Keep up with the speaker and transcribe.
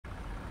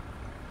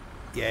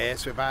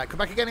Yes, we're back. We're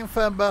back again in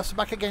Fernbus. We're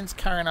back against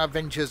carrying our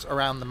adventures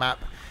around the map.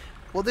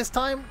 Well, this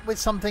time with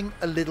something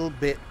a little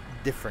bit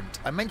different.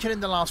 I mentioned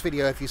in the last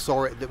video, if you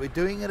saw it, that we're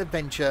doing an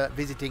adventure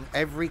visiting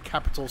every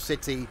capital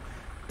city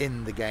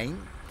in the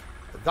game.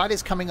 That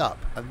is coming up,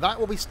 and that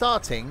will be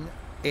starting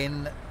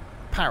in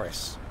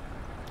Paris.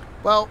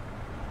 Well,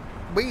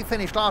 we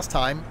finished last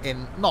time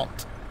in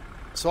Nantes,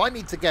 so I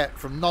need to get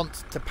from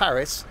Nantes to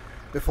Paris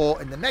before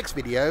in the next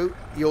video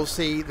you'll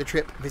see the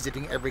trip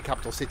visiting every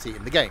capital city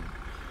in the game.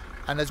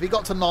 And as we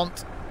got to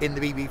Nantes in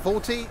the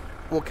BB40,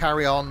 we'll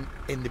carry on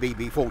in the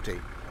BB40.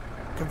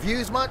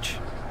 Confused much?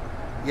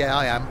 Yeah,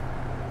 I am.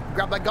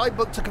 Grab that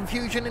guidebook to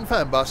Confusion in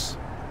Fernbus,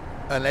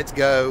 and let's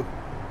go.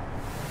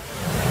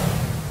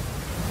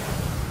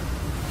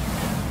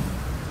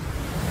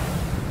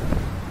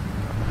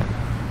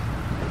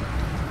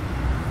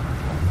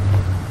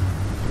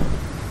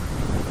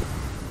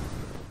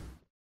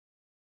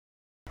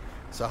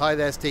 So hi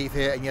there, Steve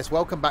here, and yes,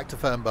 welcome back to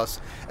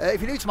Fernbus.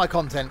 If you're new to my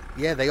content,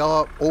 yeah, they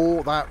are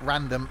all that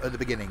random at the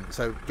beginning,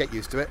 so get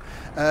used to it.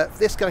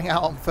 This going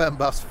out on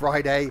Fernbus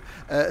Friday,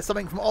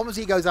 something from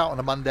Omzi goes out on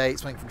a Monday,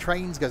 something from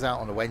Trains goes out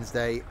on a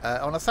Wednesday.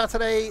 On a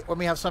Saturday, when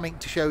we have something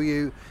to show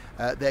you,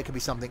 there can be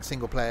something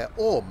single player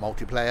or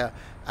multiplayer,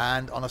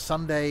 and on a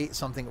Sunday,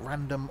 something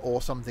random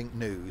or something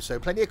new. So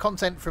plenty of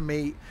content from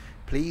me.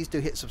 Please do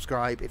hit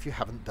subscribe if you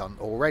haven't done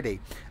already.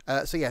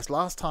 So yes,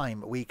 last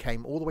time we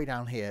came all the way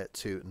down here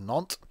to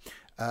Nantes,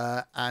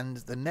 and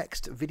the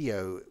next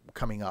video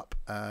coming up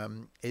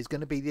is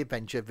going to be the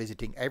adventure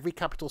visiting every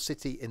capital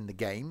city in the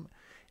game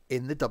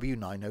in the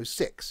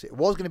W906. It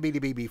was going to be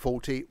the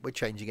BB40, we're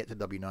changing it to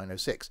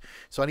W906.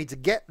 So I need to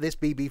get this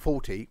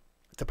BB40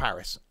 to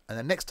Paris, and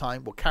then next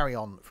time we'll carry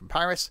on from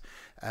Paris,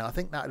 and I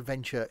think that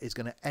adventure is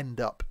going to end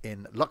up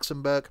in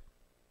Luxembourg.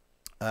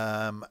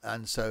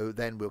 And so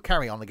then we'll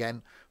carry on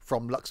again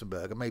from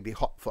Luxembourg and maybe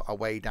hop for our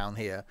way down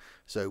here,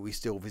 so we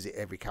still visit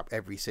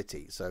every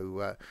city.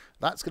 So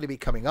that's going to be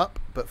coming up,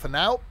 but for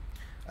now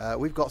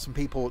we've got some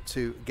people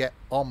to get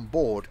on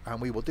board, and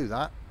we will do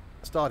that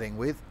starting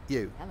with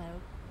you. Hello,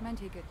 mein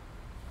ticket.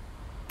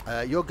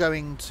 You're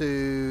going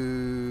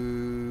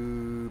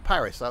to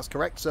Paris, that's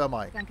correct, Sir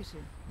Mike?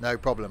 Dankeschön. No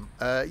problem.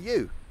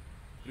 You?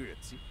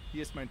 Grüezi,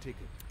 hier ist mein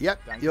Ticket.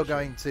 Yep, Dankeschön. You're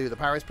going to the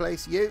Paris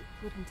place. You?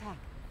 Guten Tag.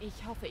 Ich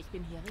hoffe, ich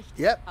bin hier richtig.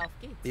 Yep. Auf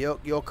geht's.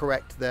 You're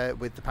correct there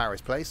with the Paris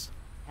place.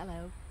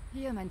 Hello.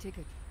 Hier mein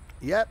Ticket.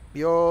 Yep,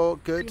 you're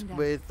good Vielen Dank.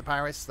 with the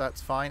Paris,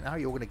 that's fine. How are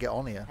you going to get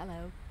on here?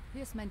 Hello.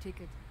 Hier ist mein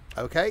Ticket.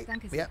 Okay,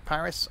 Danke sehr. yep,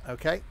 Paris,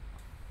 okay.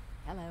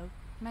 Hello.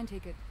 Mein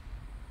Ticket.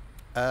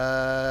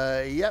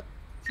 Yep,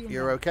 Vielen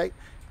you're Dank. okay.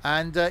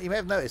 And you may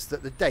have noticed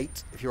that the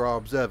date, if you are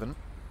observant,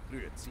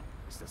 Grüezi,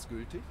 ist das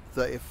gültig?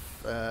 that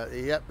if,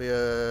 yep,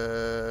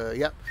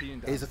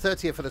 Vielen Dank. is the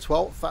 30th of the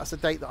 12th. That's the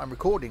date that I'm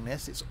recording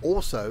this. It's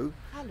also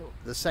Hallo.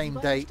 the same Sie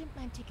wollen date, bestimmt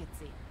mein Ticket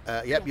sehen.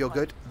 yep, Sehr you're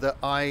good, freundlich. that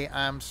I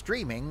am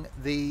streaming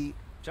the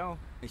Ciao,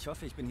 ich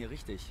hoffe, ich bin hier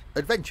richtig.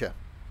 adventure.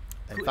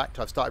 In Cool. fact,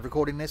 I've started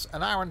recording this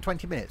an hour and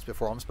 20 minutes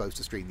before I'm supposed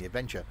to stream the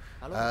adventure.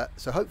 Hallo?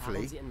 So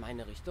hopefully Fahren Sie in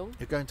meine Richtung?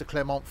 you're going to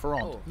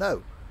Clermont-Ferrand. Oh.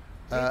 No.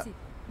 Grüezi.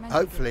 Mein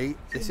Hopefully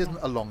Ticket. this Vielen isn't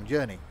Dank. a long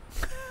journey.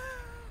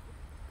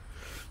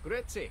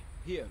 Grüezi,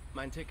 hier,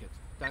 mein Ticket.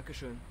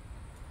 Dankeschön.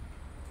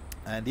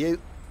 And you?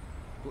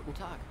 Guten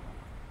Tag.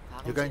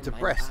 Fahren You're Sie going in to meine-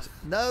 Brest.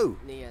 No.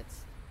 Nee,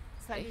 jetzt.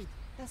 Salut.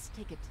 Das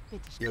Ticket,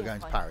 bitte. You're sehr going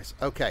to freundlich. Paris.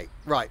 Okay,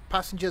 right.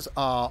 Passengers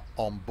are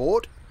on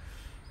board.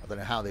 I don't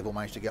know how they've all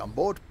managed to get on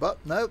board, but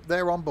no,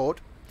 they're on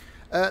board.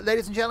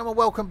 Ladies and gentlemen,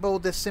 welcome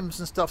aboard this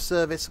Simpson Stuff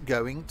service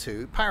going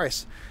to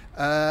Paris.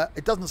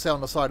 It doesn't say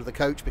on the side of the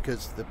coach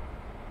because the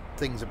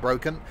things are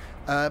broken,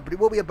 but it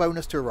will be a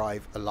bonus to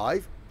arrive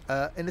alive.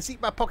 In the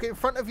seatbelt pocket in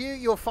front of you,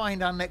 you'll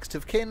find our next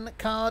of kin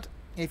card.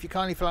 If you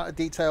kindly fill out the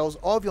details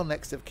of your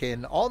next of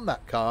kin on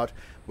that card,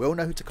 we'll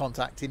know who to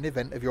contact in the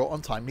event of your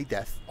untimely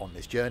death on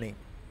this journey.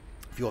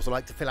 If you also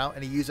like to fill out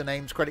any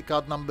usernames, credit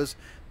card numbers,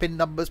 PIN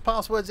numbers,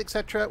 passwords,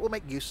 etc., we'll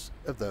make use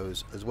of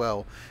those as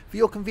well. For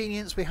your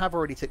convenience, we have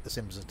already ticked the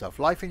Simpson Stuff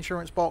life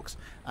insurance box,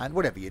 and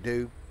whatever you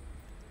do,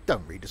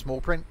 don't read the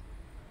small print.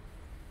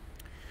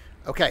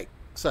 Okay,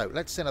 so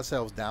let's sit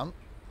ourselves down.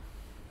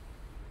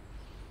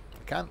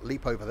 We can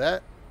leap over there.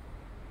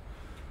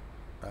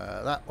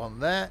 That one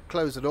there.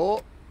 Close the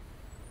door,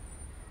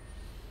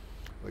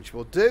 which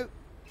we'll do.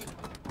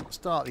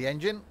 Start the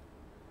engine.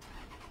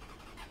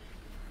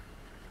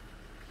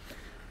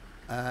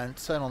 And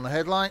turn on the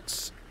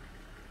headlights.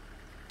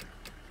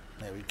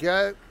 There we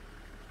go.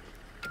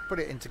 Put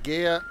it into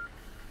gear.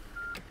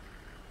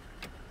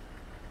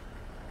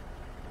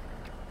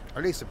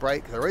 Release the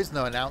brake. There is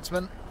no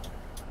announcement.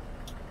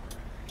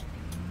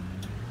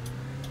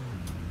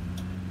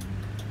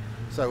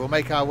 So we'll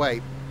make our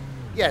way.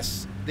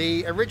 Yes,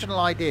 the original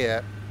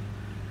idea,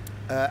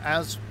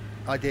 as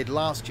I did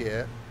last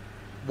year,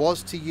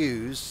 was to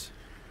use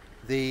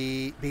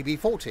the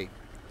BB40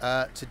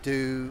 to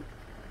do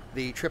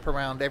the trip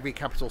around every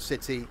capital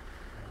city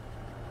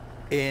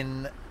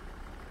in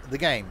the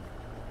game.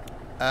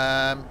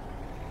 But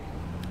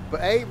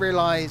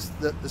realised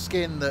that the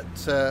skin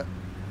that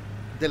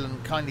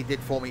Dylan kindly did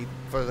for me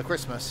for the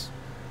Christmas,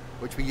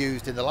 which we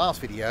used in the last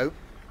video,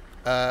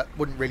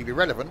 wouldn't really be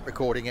relevant,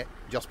 recording it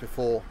just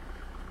before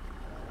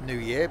New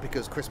Year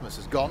because Christmas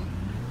is gone.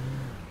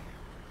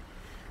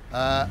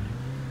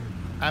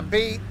 And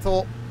B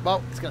thought,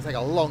 well, it's going to take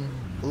a long,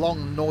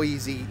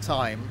 noisy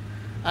time.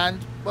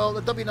 And, well,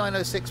 the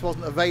W906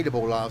 wasn't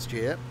available last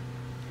year.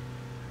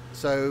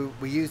 So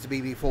we used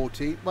the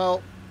BB40.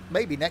 Well,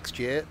 maybe next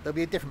year there'll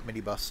be a different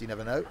minibus, you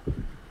never know.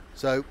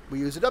 So we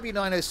use the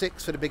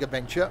W906 for the big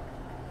adventure,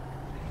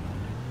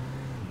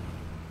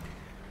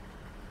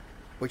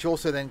 which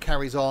also then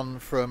carries on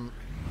from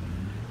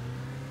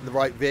the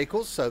right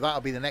vehicles. So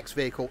that'll be the next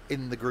vehicle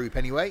in the group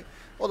anyway,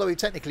 although we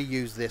technically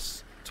used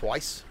this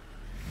twice.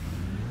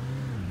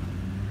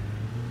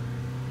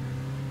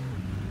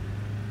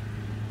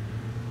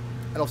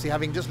 And obviously,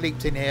 having just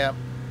leaped in here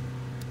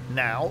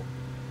now,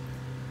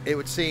 it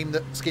would seem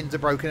that skins are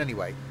broken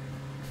anyway.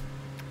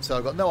 So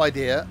I've got no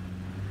idea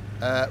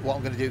what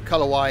I'm going to do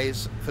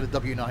colour-wise for the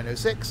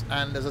W906.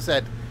 And as I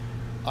said,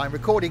 I'm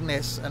recording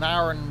this an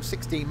hour and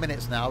 16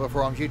 minutes now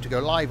before I'm due to go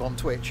live on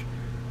Twitch,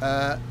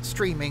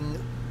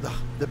 streaming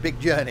the big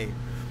journey.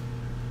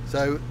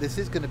 So this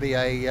is going to be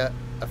a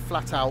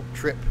flat-out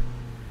trip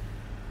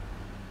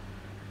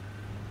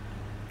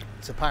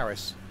to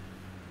Paris.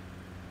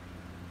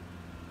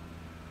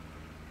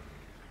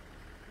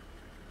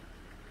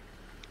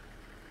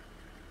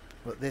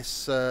 But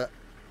this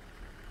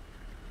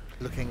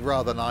looking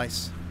rather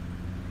nice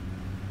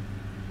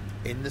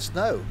in the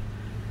snow.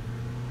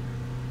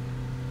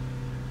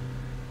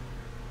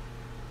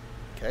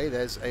 Okay,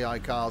 there's AI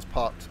cars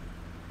parked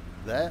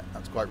there.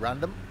 That's quite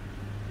random.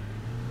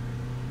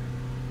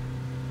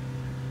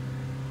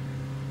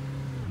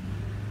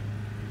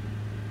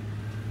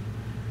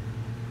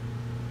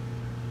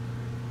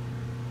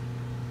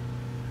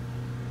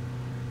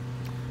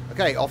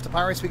 Okay, off to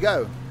Paris we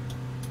go.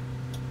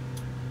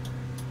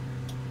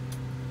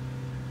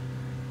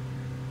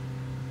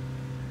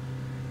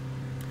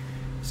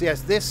 So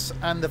yes, this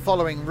and the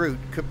following route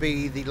could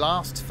be the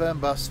last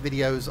Fernbus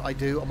videos I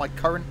do on my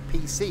current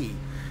PC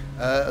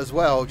as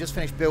well. Just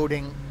finished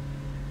building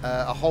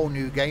a whole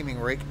new gaming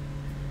rig,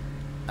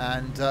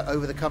 and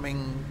over the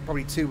coming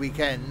probably 2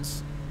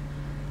 weekends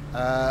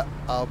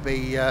I'll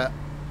be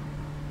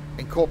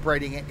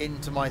incorporating it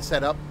into my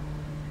setup.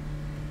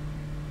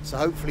 So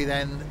hopefully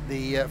then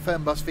the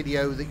Fernbus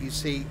video that you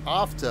see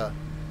after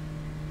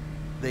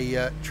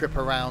the trip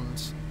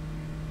around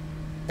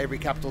every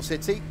capital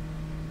city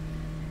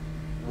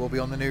will be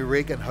on the new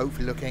rig and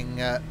hopefully looking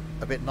a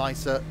bit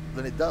nicer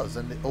than it does,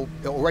 and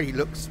it already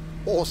looks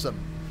awesome.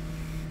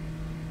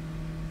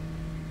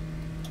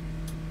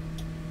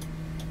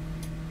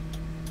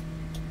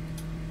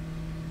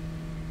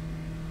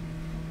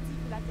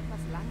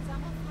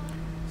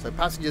 So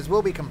passengers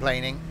will be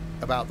complaining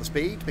about the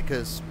speed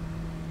because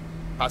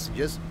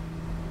passengers,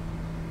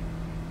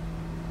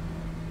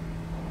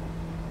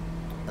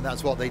 and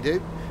that's what they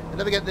do. And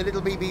don't forget the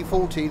little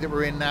BB40 that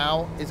we're in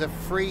now is a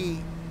free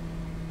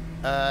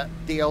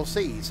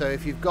DLC, so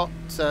if you've got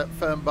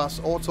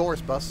Fernbus or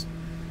Tourist Bus,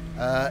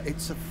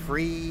 it's a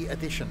free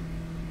edition,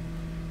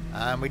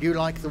 and we do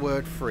like the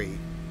word free.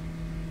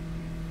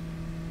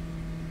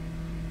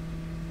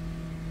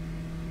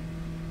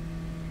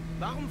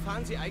 Warum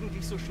fahren Sie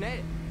eigentlich so schnell?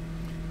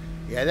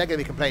 Yeah, they're going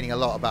to be complaining a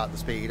lot about the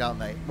speed, aren't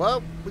they?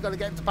 Well, we've got to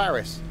get into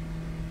Paris.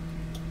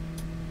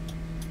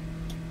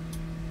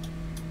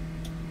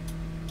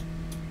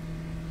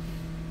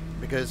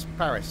 Because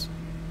Paris.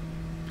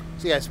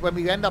 So yes, when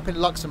we end up in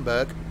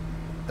Luxembourg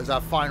as our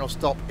final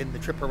stop in the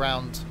trip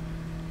around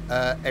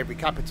every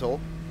capital,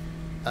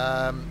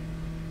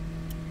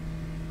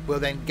 we'll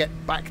then get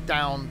back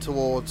down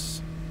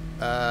towards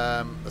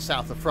the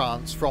south of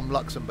France from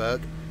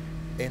Luxembourg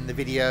in the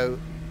video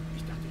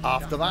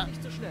after that,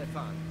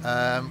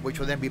 which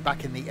will then be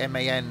back in the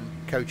MAN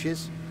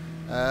coaches.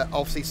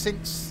 Obviously,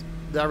 since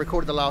I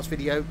recorded the last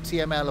video,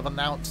 TML have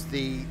announced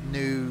the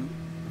new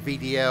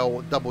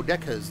VDL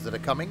double-deckers that are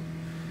coming,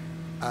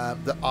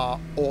 that are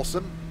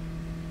awesome.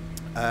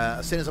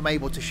 As soon as I'm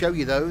able to show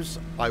you those,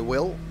 I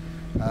will.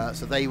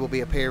 So they will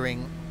be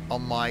appearing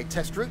on my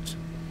test route.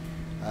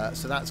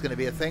 So that's going to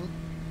be a thing.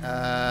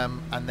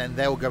 And then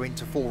they'll go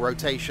into full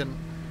rotation.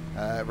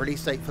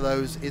 Release date for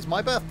those is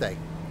my birthday,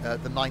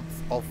 the 9th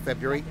of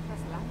February.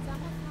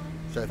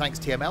 So thanks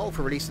TML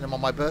for releasing them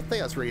on my birthday.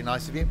 That's really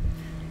nice of you.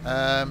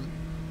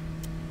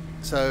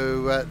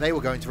 So they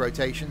will go into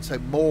rotation. So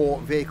more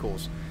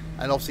vehicles,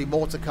 and obviously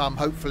more to come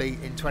hopefully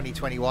in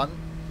 2021.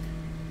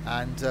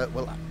 And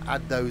we'll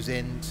add those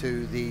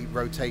into the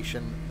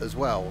rotation as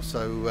well.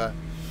 So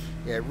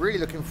yeah, really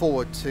looking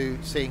forward to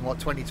seeing what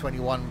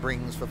 2021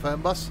 brings for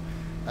Fernbus.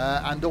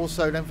 And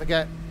also don't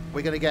forget,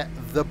 we're going to get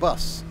the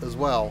bus as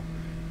well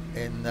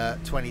in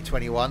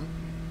 2021.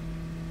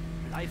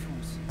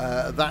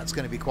 That's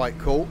going to be quite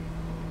cool.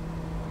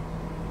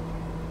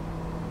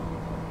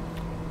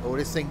 Oh,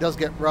 this thing does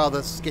get rather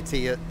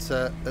skitty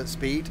at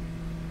speed.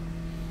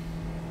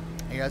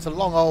 You know, it's a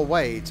long old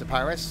way to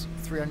Paris,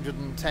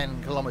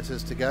 310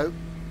 kilometers to go.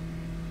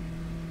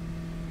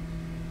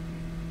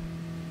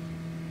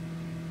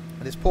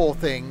 And this poor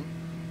thing,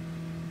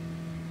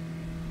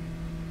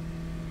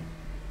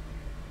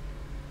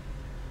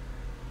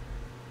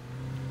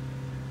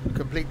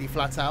 completely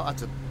flat out. I had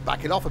to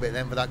back it off a bit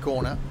then for that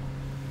corner.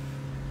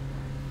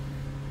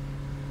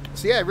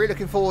 So yeah, really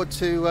looking forward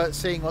to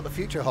seeing what the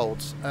future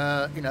holds.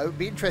 You know,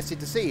 be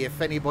interested to see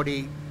if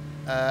anybody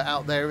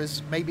out there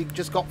has maybe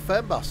just got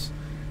Fernbus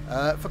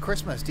for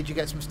Christmas. Did you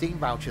get some Steam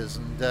vouchers,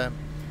 and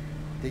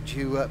did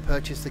you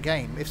purchase the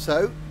game? If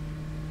so,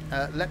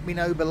 let me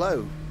know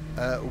below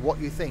what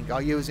you think.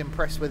 Are you as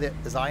impressed with it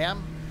as I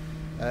am?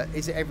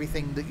 Is it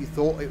everything that you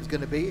thought it was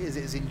going to be? Is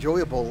it as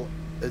enjoyable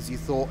as you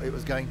thought it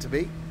was going to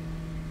be?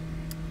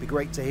 Be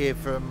great to hear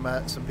from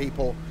some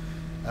people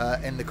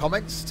in the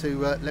comments to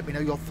let me know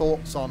your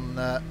thoughts on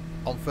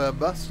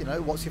Fernbus. You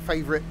know, what's your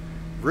favourite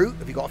route?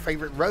 Have you got a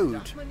favourite road?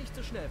 Darf man nicht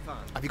so schnell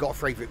fahren. Have you got a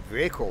favourite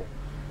vehicle?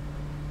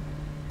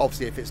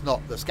 Obviously, if it's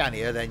not the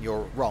Scania, then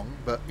you're wrong,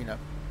 but you know.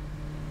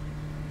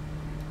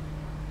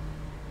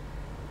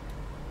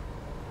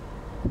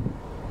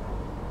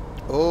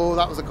 Oh,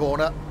 that was a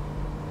corner.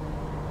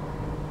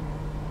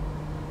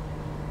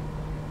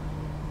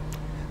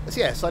 So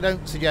yes, I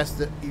don't suggest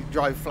that you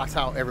drive flat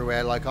out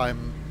everywhere like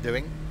I'm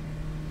doing.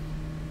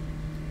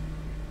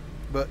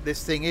 But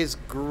this thing is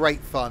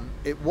great fun.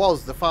 It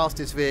was the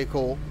fastest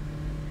vehicle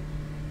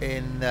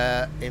in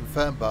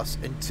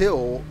Fernbus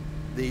until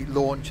the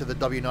launch of the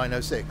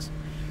W906.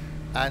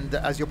 And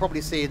as you'll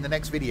probably see in the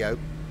next video,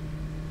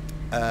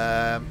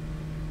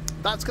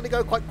 that's going to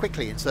go quite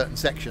quickly in certain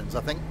sections,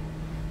 I think.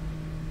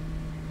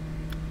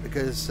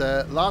 Because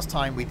last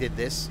time we did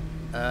this,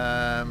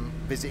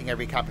 visiting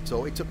every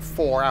capital, it took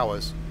 4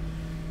 hours,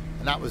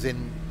 and that was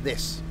in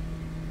this.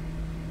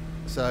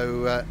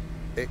 So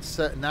it's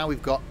now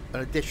we've got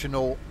an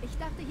additional. Ich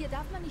dachte, hier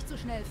darf man nicht so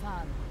schnell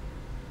fahren.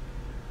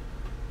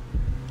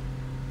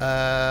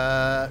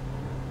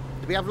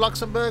 Did we have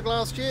Luxembourg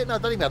last year? No, I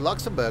don't think we had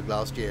Luxembourg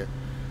last year.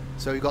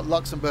 So we've got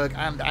Luxembourg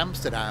and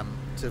Amsterdam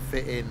to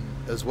fit in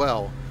as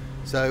well.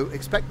 So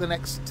expect the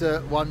next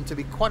one to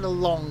be quite a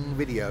long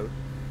video.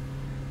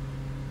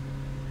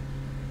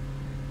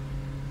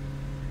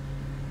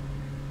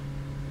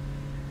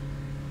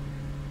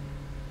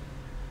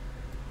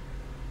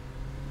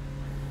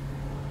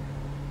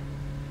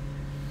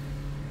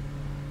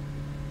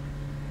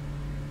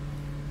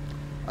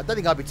 I don't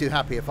think I'd be too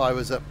happy if I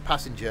was a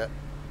passenger.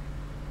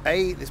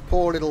 This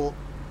poor little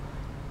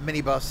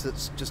minibus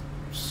that's just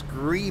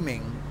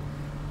screaming.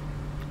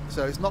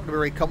 So it's not going to be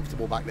very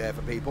comfortable back there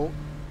for people.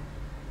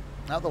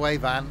 Out the way,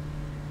 van.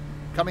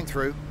 Coming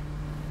through.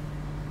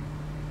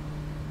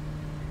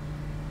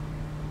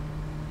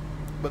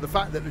 But the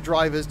fact that the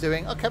driver's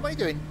doing... Okay, I'm only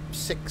doing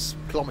 6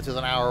 kilometers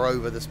an hour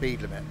over the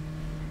speed limit.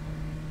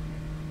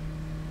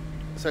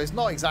 So it's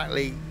not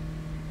exactly,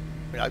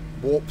 you know,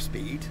 warp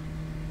speed.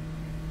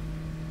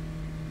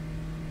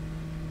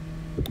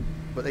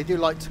 But they do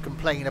like to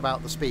complain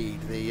about the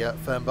speed, the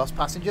Fernbus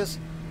passengers.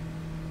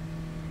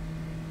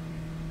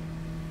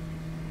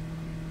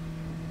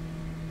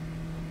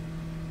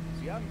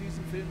 Sie haben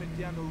diesen Film mit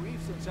Keanu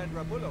Reeves und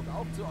Sandra Bullock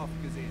auch zu oft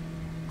gesehen.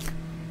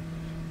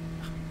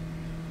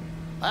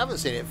 I haven't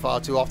seen it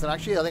far too often,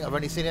 actually. I think I've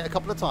only seen it a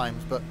couple of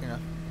times, but, you know.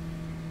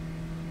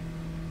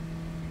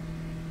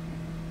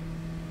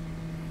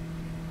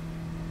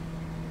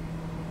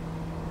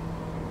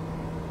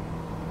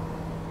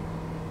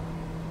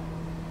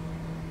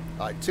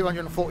 Right,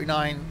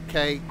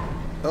 249k.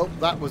 Oh,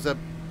 that was a...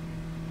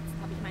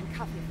 Habe ich meinen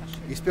Kaffee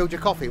verschüttet. You spilled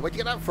your coffee. Where'd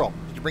you get that from?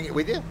 Did you bring it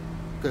with you?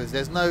 Because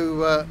there's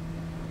no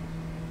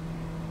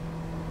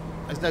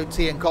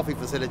tea and coffee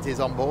facilities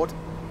on board.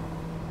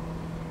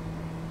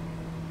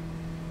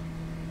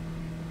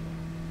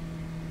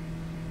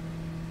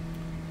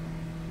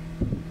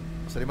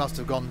 So they must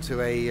have gone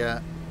to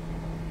a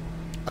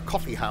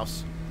coffee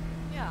house.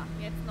 Ja,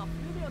 jetzt noch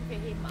Flügel und wir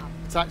heben ab.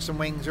 Attach some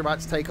wings. You're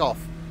about to take off.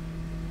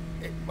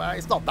 Well,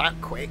 it's not that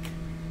quick.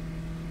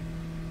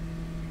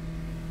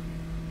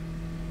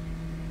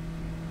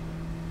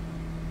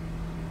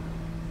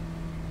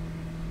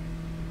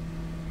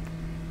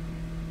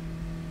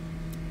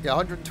 Yeah,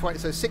 120.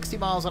 So 60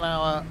 miles an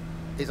hour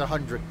is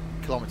 100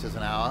 kilometers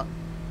an hour.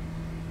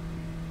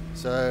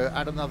 So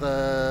add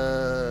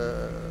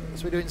another.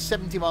 So we're doing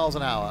 70 miles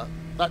an hour.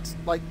 That's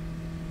like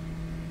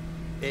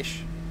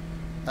ish.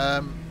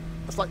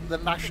 That's like the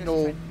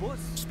national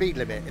speed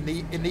limit in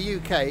the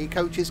UK.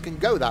 Coaches can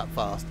go that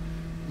fast.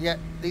 Yet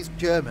these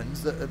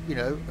Germans that have, you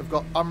know, have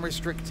got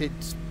unrestricted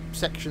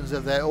sections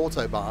of their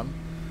autobahn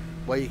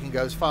where you can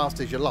go as fast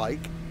as you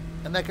like,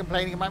 and they're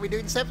complaining about me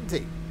doing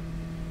 70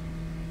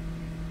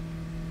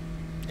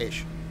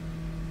 ish.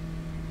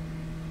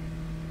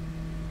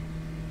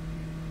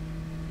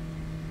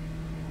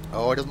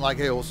 Oh, it doesn't like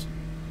hills.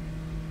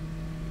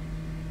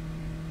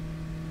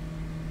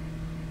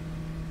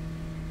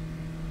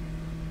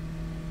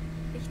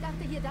 Ich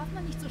dachte, hier darf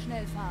man nicht so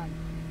schnell fahren.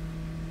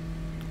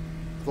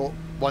 Thought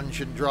one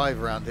shouldn't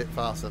drive around it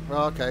faster.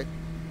 Well, okay.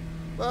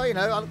 Well, you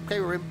know, okay,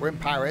 we're in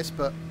Paris,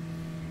 but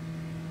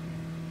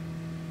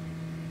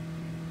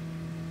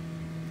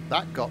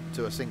that got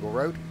to a single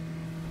road.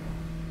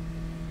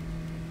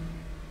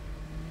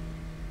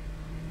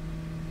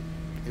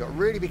 You've got to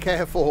really be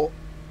careful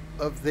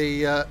of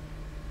the...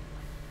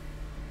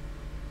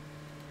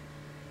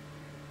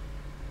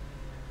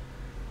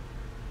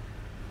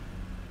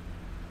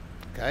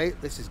 Okay,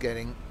 this is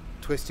getting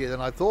twistier than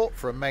I thought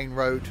for a main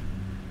road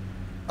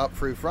up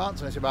through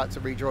France, and it's about to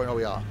rejoin. Oh,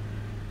 we are.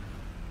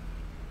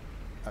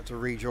 About to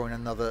rejoin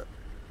another.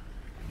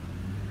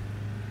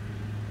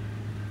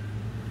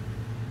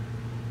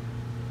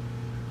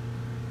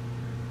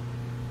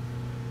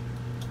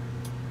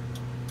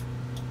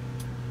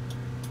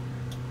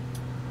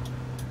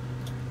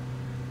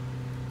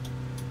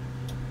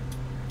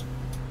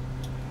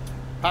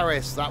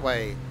 Paris, that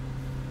way.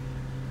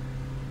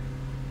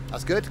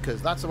 That's good,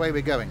 because that's the way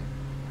we're going.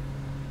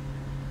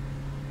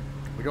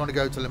 We don't want to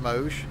go to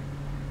Limoges.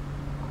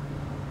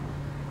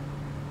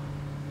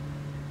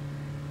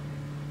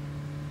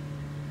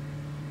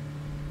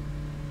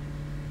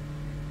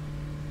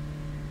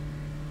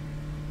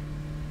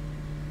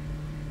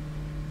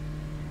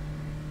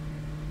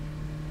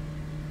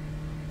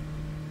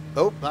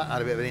 Oh, that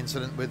had a bit of an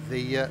incident with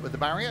the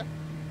barrier.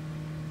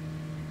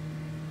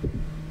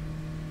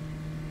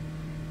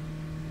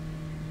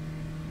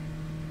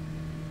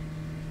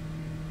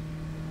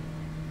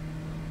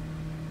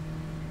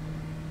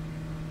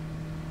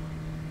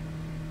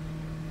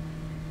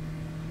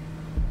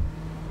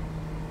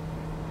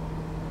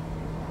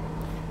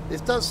 This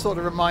does sort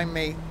of remind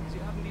me... Sie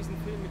haben diesen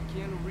Film mit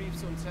Keanu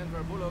Reeves und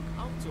Sandra Bullock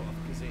auch so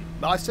oft gesehen.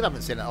 I still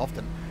haven't seen it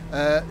often.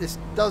 This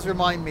does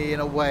remind me in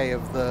a way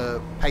of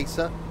the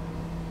Pacer,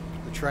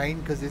 the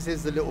train, because this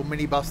is the little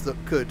minibus that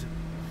could.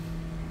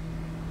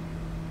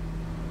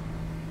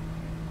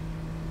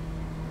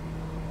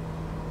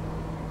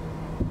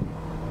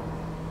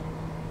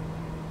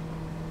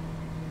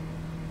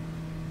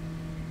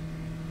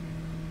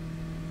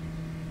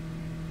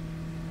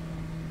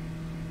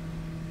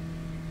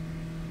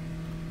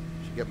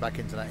 Get back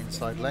into that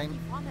inside lane.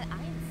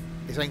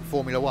 This ain't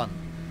Formula 1.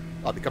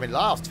 I'd be coming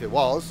last if it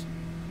was,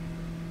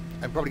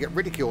 and probably get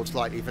ridiculed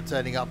slightly for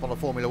turning up on a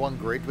Formula 1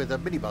 grid with a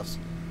minibus.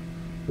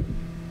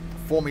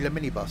 Formula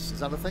minibus, is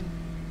that a thing?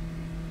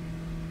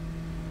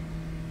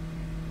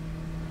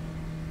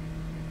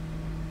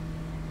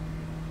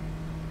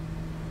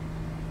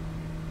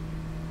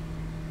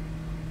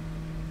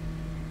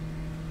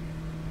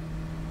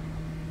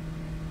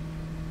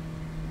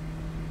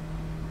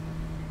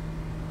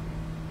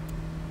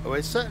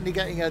 We're certainly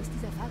getting a...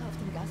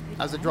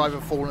 Has the driver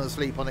fallen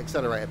asleep on the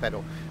accelerator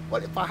pedal?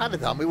 Well, if I had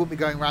it done, we wouldn't be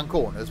going round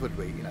corners, would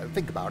we? You know,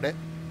 think about it.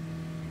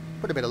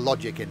 Put a bit of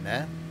logic in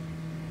there.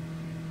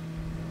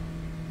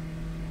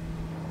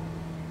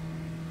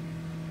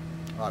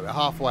 Right, we're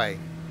halfway.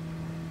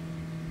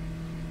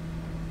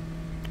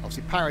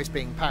 Obviously, Paris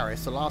being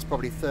Paris, the last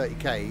probably 30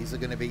 Ks are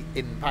going to be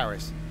in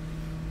Paris.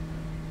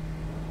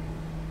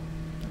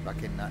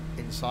 Back in that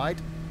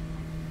inside.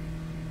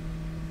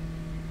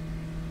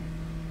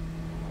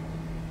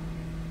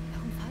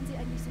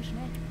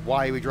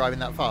 Why are we driving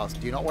that fast?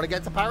 Do you not want to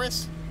get to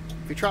Paris?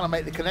 If you're trying to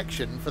make the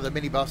connection for the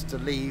minibus to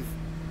leave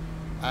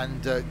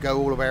and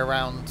go all the way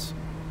around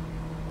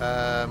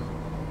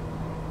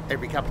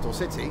every capital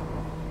city,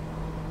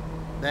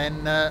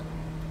 then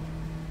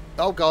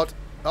oh god,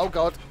 oh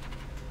god,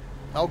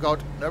 oh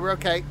god, no, we're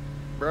okay,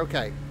 we're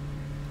okay.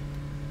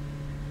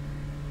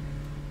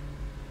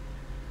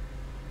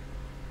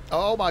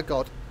 Oh my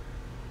god,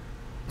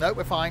 no,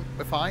 we're fine,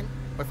 we're fine,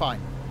 we're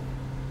fine.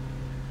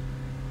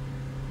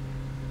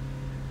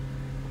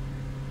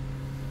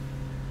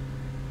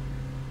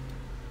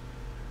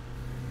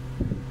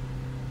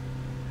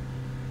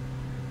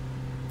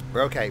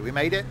 We're okay, we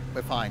made it,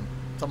 we're fine.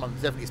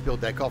 Someone's definitely spilled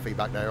their coffee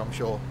back there, I'm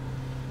sure.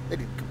 They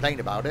didn't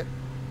complain about it,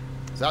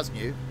 so that's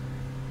new.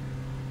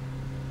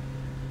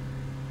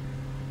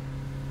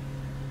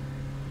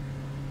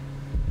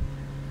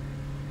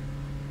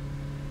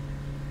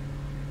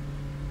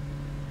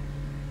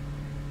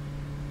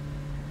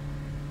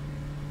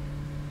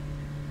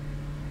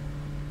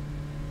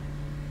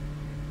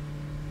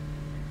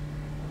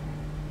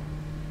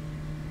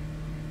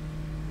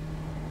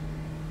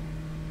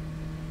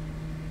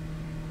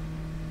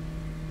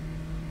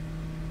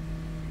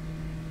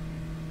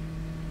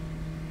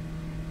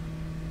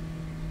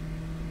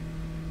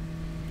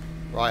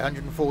 Right,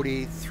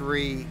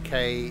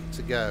 143k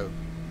to go.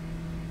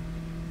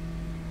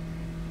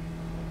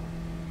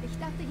 Ich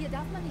dachte, hier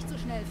darf man nicht so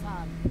schnell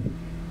fahren.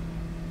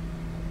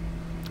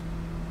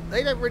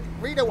 They don't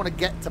really don't want to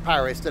get to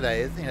Paris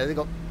today. You know, they've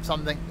got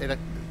something. They don't.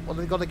 What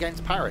have they got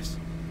against Paris?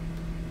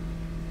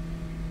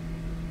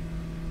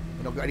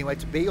 We've not got anywhere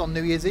to be on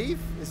New Year's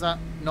Eve. Is that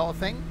not a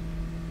thing?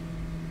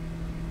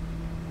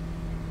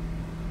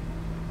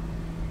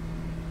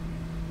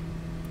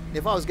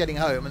 If I was getting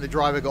home and the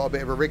driver got a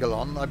bit of a wriggle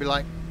on, I'd be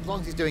like, as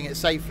long as he's doing it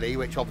safely,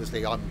 which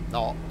obviously I'm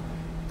not,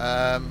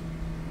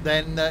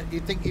 then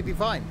you'd think he'd be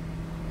fine.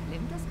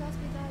 Klemmt das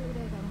Gaspedal oder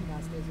warum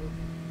rast er so?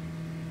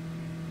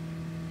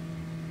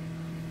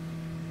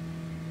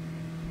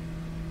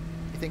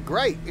 You think,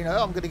 great, you know,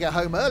 I'm going to get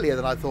home earlier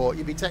than I thought.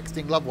 You'd be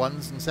texting loved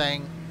ones and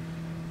saying,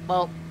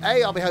 well,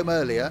 A, I'll be home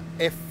earlier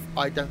if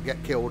I don't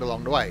get killed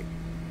along the way.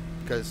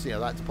 because, you know,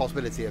 that's a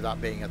possibility of that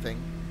being a thing.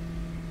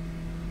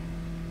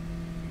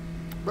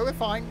 But we're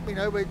fine, you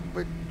know, we're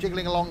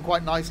jiggling along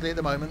quite nicely at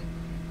the moment.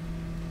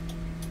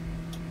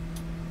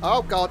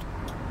 Oh God.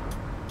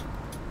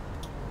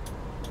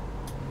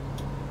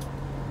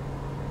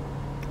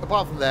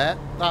 Apart from there,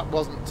 that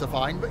wasn't so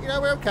fine, but you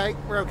know, we're okay,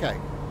 we're okay.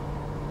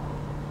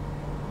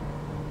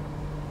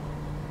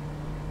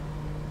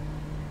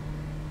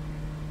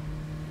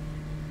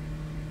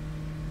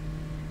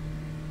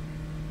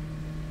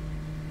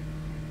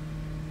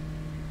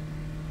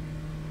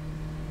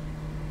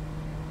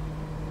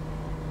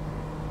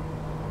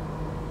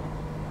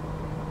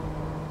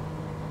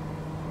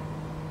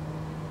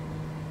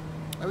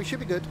 Oh, we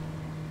should be good.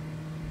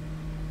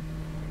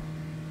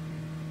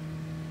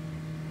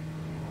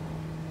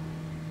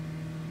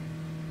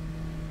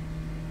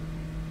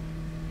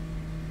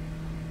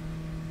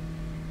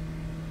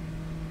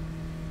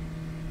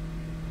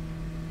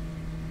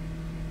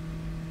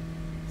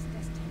 Ist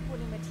das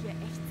Tempolimit hier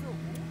echt so hoch?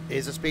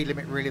 Is the speed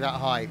limit really that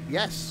high?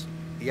 Yes.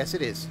 Yes,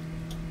 it is.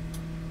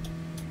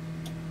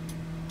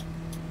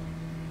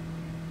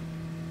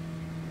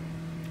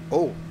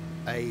 Oh,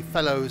 a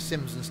fellow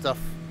Sims and Stuff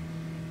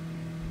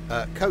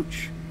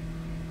coach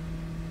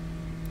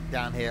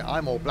down here.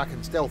 I'm all black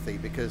and stealthy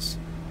because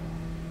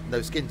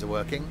no skins are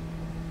working.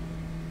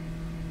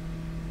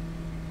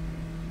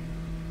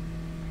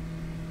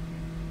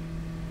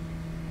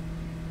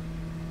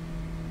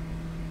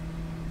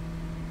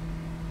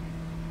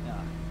 Ja,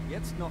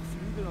 jetzt noch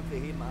Flügel und wir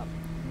heben ab.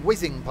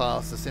 Whizzing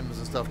past the Sims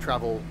and Stuff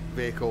travel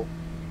vehicle.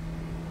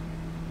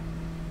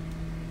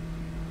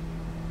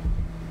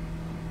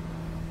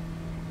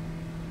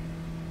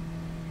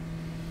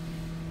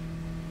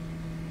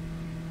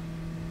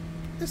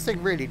 This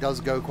thing really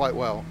does go quite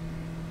well.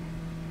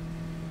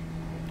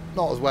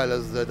 Not as well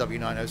as the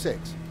W906,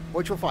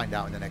 which we'll find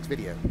out in the next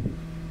video.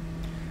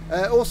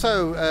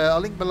 Also, I'll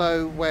link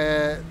below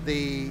where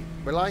the...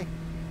 Will I?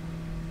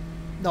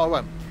 No, I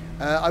won't.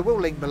 I will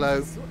link below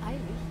Ist so eilig?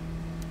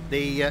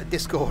 the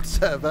Discord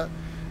server.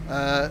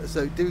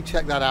 So do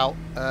check that out.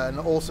 An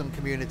awesome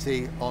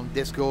community on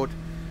Discord.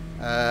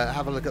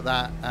 Have a look at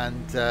that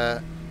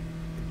and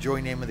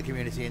join in with the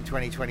community in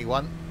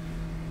 2021.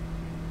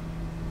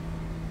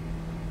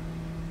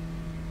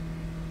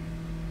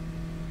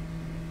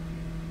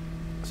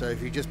 So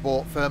if you just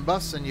bought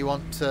Fernbus and you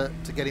want to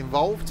get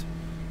involved,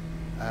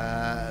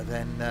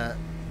 then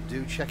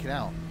do check it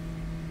out.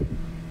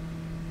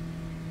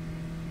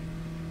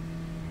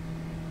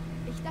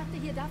 Ich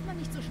dachte, hier darf man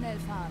nicht so schnell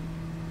fahren.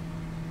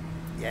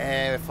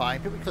 Yeah,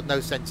 fine. People got no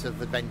sense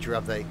of adventure,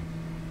 have they?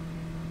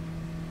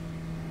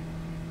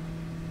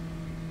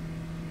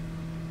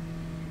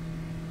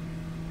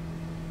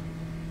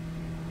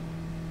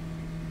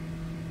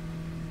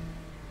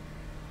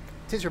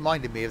 It is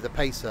reminding me of the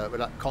Pacer with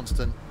that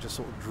constant just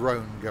sort of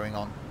drone going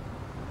on.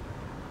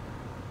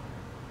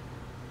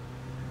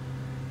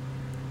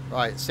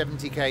 Right,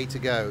 70k to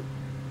go.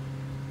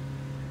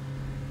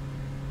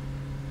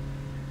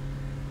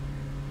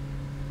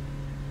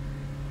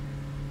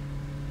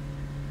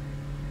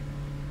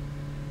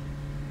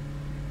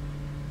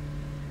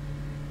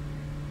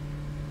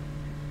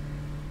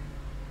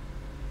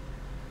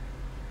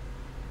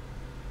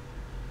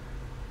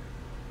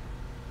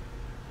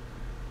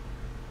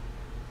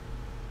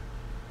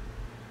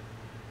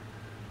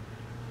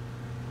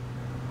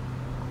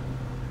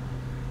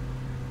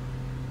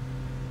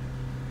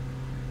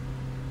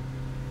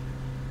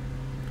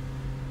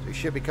 We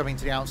should be coming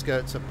to the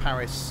outskirts of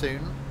Paris soon.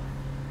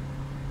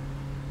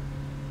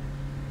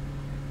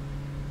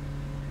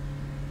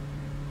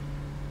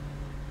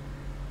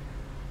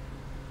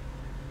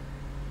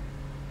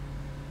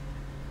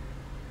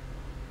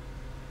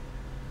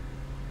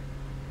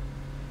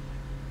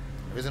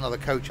 There is another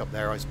coach up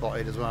there I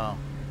spotted as well.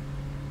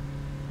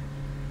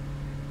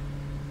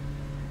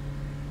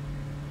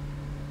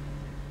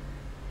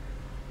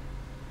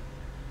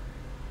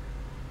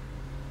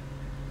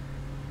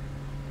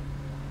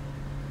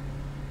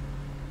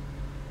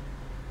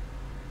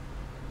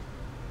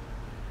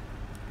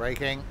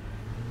 Braking.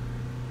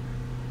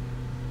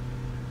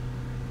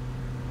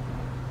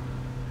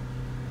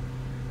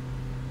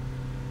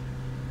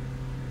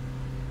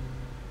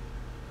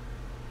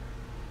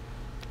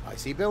 I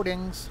see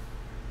buildings.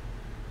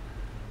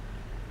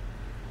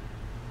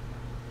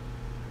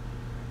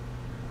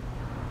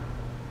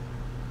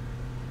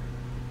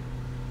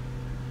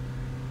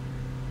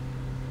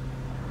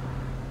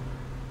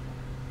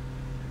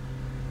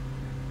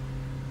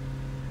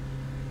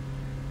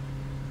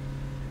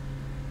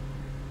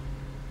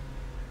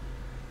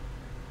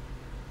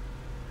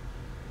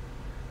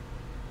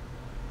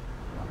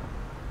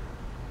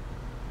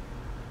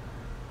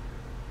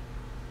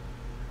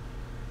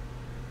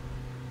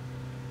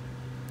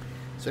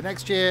 So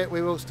next year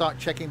we will start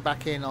checking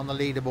back in on the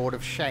leaderboard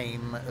of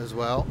shame as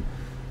well.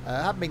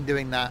 I haven't been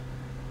doing that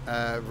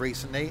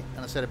recently,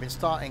 and I said I've been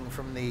starting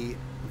from the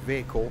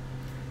vehicle,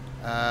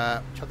 which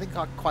I think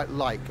I quite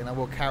like, and I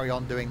will carry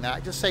on doing that.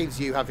 It just saves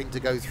you having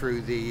to go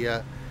through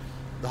the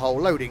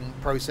whole loading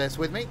process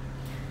with me.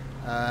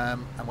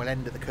 And we'll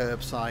end at the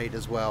curbside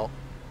as well.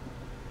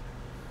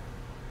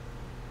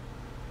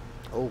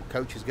 Oh,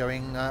 coach is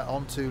going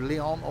on to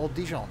Lyon or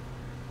Dijon.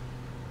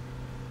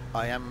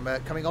 I am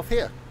coming off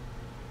here.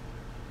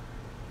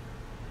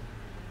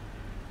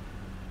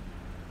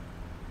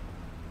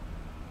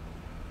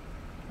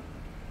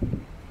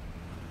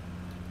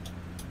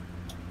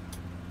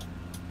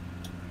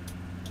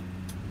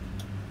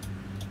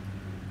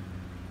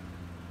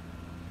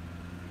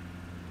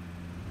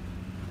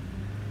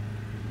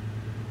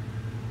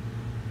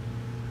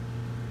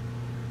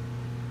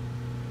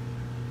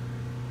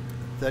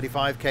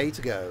 $35k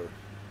to go.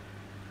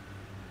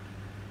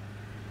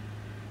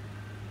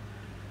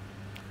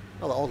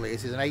 Well, oddly,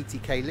 this is an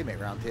 80k limit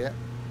around here.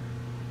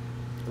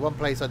 The one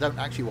place I don't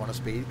actually want to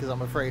speed because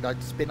I'm afraid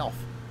I'd spin off.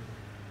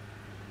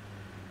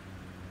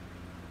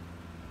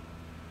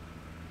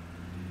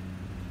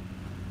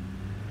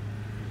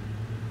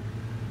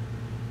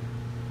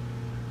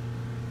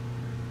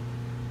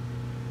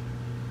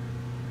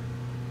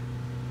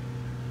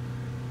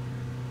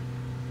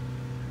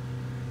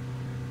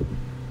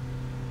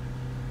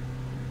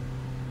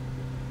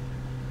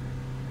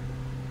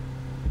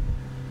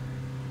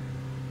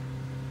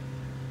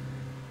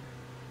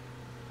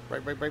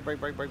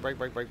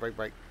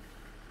 Brake.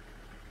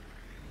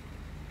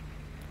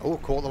 Oh,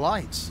 caught the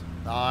lights.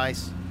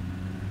 Nice.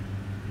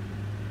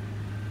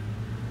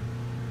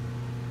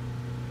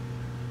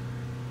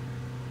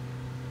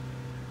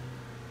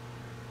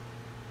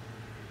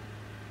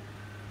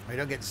 You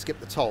don't get to skip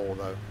the toll,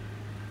 though.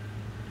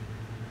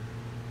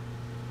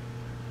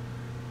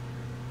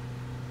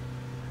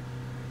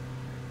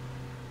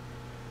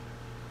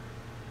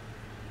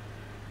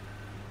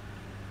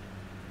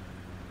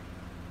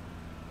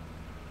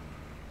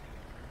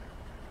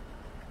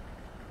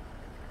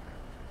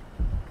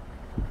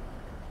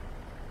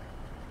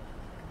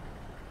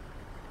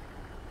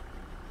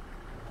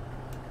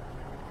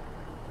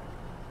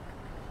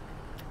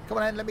 Come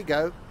on in, let me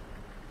go.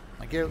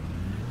 Thank you.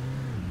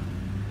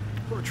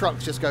 All the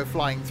trucks just go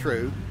flying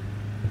through.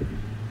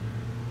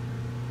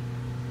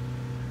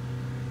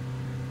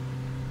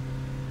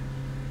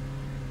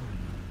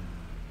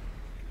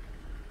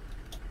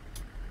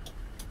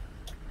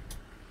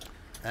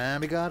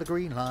 And we got a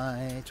green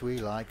light. We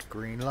like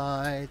green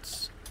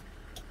lights.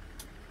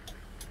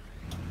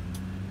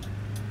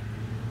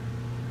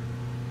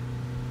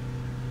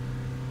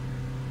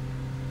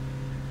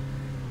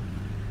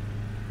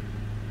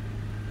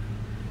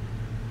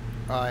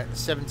 Alright,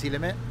 70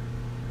 limit.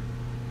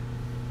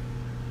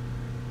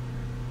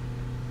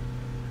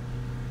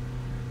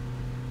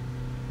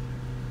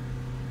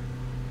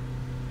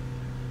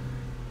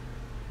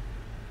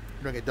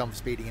 We don't get done for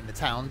speeding in the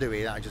town, do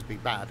we? That'd just be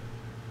bad.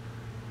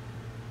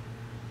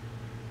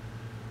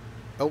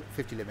 Oh,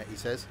 50 limit, he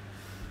says.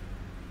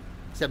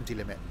 70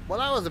 limit. Well,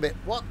 that was a bit...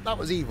 What? That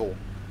was evil.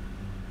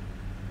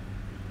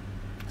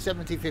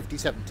 70, 50,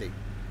 70.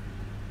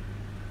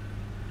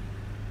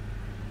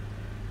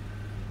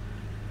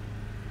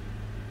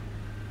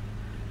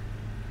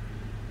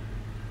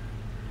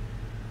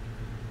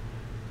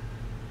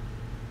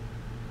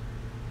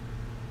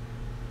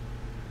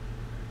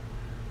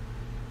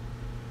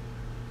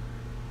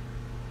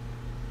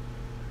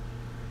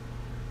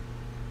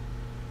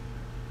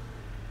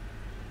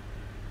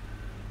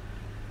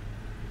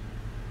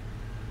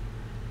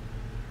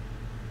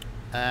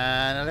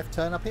 And a left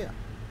turn up here.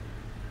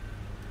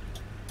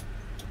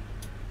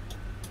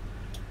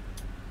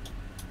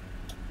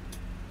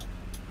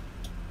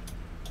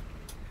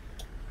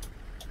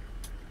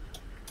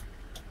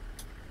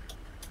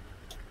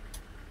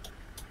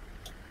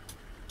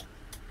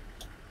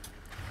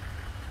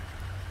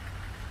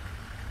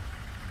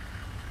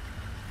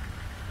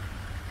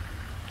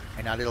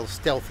 And our little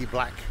stealthy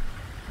black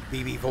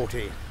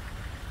BB40.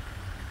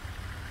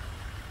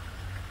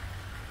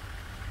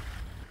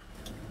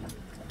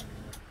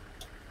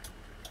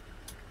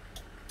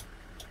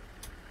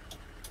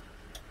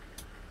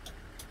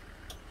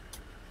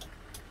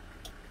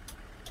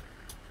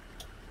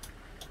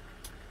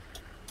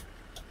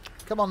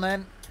 Come on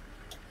then,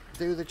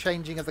 do the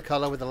changing of the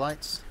colour with the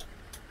lights.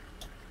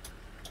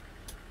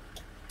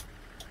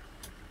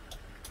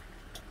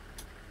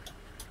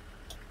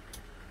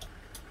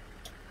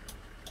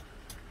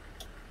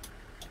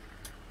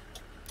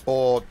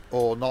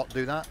 Or not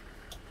do that.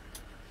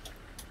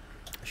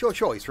 It's your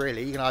choice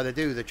really, you can either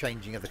do the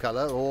changing of the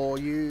colour or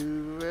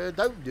you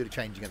don't do the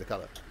changing of the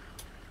colour.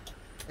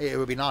 It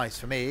would be nice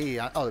for me,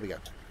 oh there we go.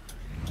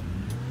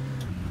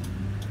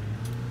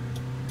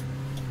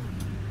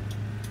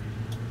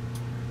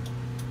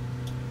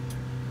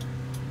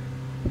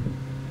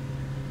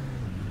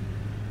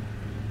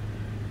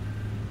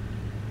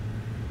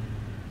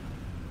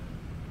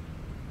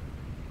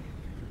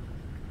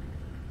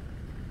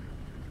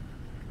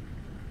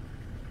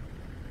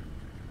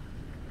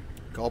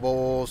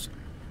 Cobbles.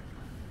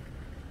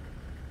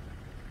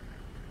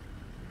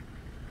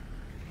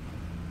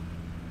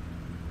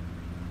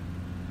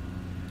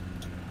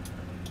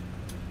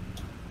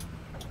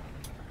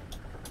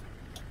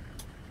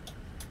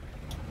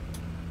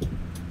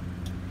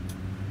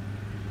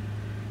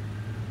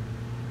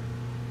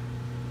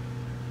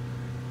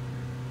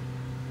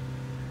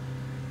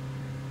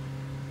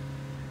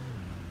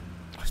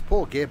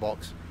 Poor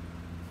gearbox.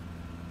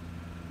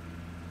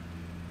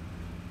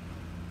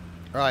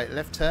 Right,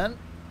 left turn.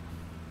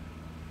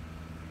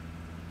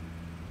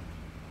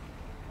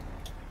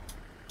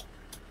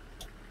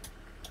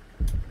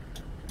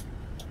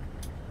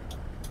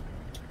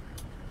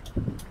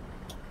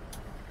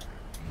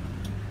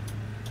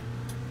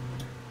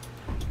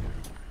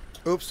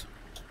 Oops.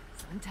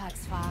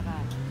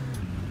 Sonntagsfahrer.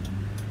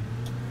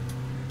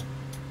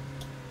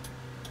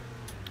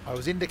 I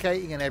was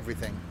indicating and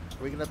everything.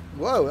 Are we gonna...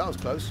 Whoa, that was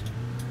close.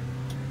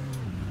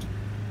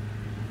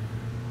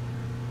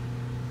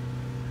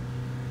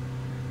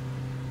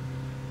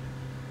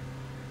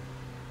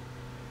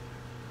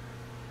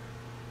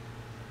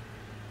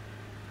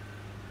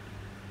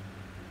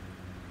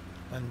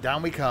 And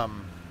down we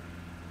come.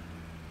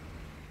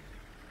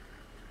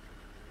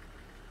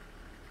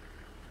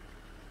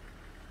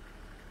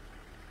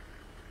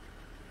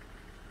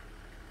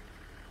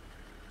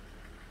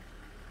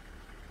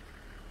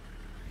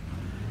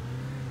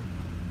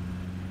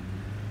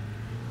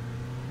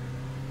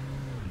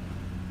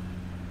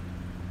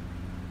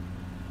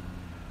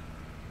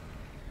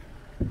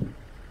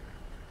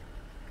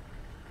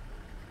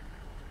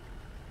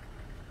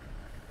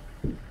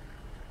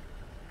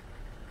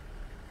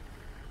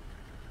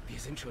 Wir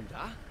sind schon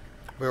da?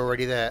 We're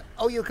already there.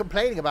 Oh, you're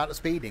complaining about the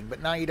speeding,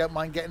 but now you don't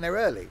mind getting there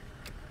early.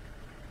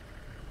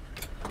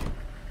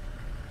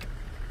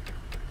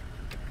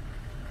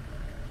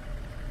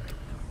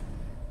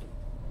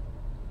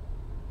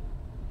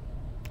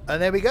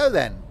 And there we go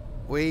then.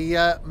 We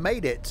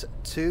made it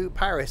to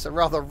Paris, a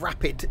rather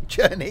rapid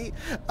journey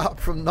up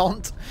from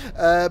Nantes.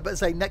 But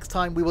say next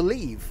time we will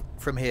leave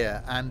from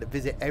here and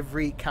visit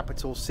every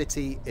capital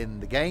city in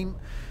the game.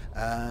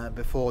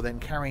 Before then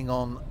carrying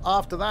on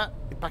after that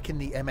back in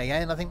the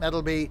MAN, I think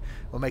that'll be.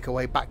 We'll make our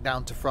way back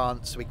down to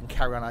France so we can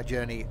carry on our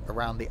journey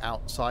around the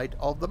outside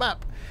of the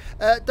map.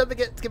 Don't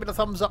forget to give it a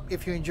thumbs up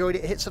if you enjoyed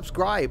it. Hit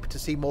subscribe to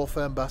see more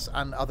Fernbus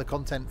and other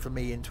content from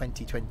me in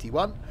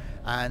 2021,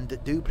 and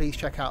do please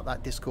check out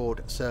that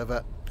Discord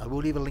server. I will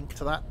leave a link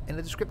to that in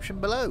the description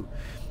below.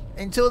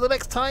 Until the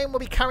next time, we'll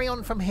be carrying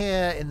on from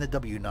here in the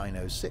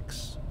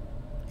W906.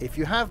 If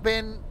you have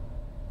been,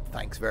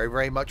 thanks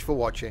very much for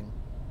watching.